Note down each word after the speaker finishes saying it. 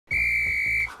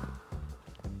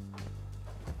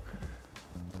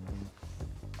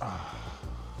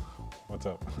What's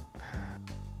up?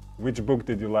 Which book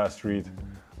did you last read?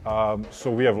 So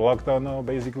we have lockdown now,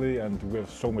 basically, and we have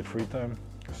so much free time.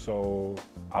 So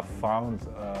I found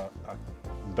a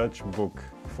Dutch book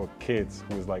for kids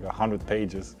who is like 100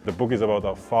 pages. The book is about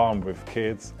a farm with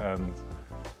kids, and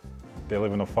they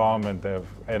live on a farm and they have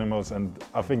animals, and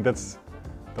I think that's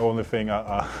the only thing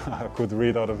I could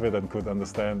read out of it and could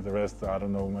understand. The rest I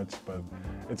don't know much, but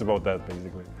it's about that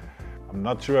basically. I'm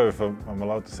not sure if I'm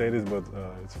allowed to say this, but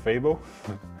it's Fable.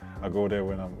 I go there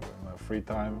when I'm free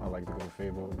time. I like to go to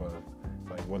Fable, but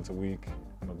it's like once a week,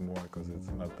 not more, because it's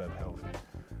not that healthy.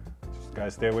 Just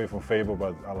guys, stay away from Fable,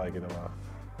 but I like it a lot.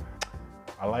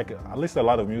 I listen to a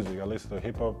lot of music. I listen to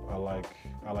hip hop. I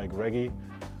like reggae,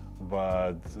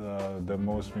 but the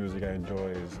most music I enjoy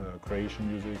is Croatian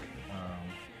music.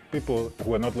 People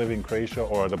who are not living in Croatia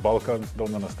or the Balkans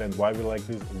don't understand why we like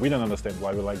this. We don't understand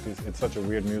why we like this. It's such a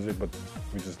weird music, but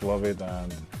we just love it.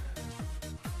 And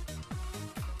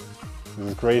this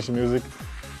is Croatian music.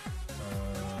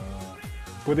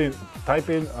 Type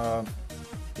in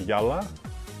Jala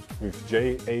with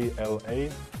J-A-L-A,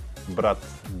 Brat,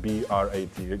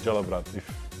 B-R-A-T, Jala Brat.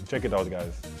 Check it out,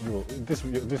 guys.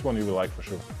 This one you will like for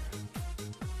sure.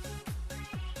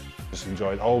 Just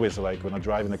enjoy it. Always, like when I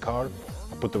drive in the car,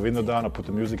 I put the window down, I put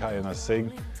the music high and I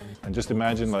sing. And just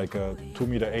imagine like a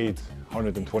 2'8",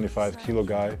 125-kilo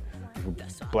guy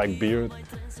with a black beard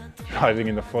driving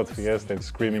in the Ford Fiesta and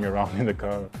screaming around in the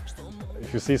car.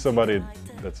 If you see somebody,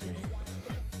 that's me.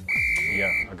 Yeah,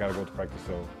 I gotta go to practice,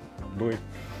 so booey.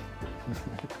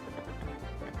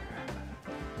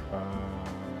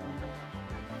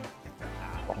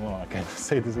 Hold on, I can't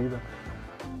say this either.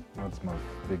 What's my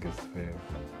biggest fear?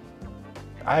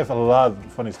 I have a lot of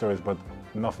funny stories, but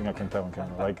nothing I can tell on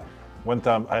camera. Like one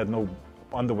time I had no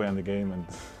underwear in the game, and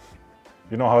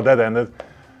you know how that ended.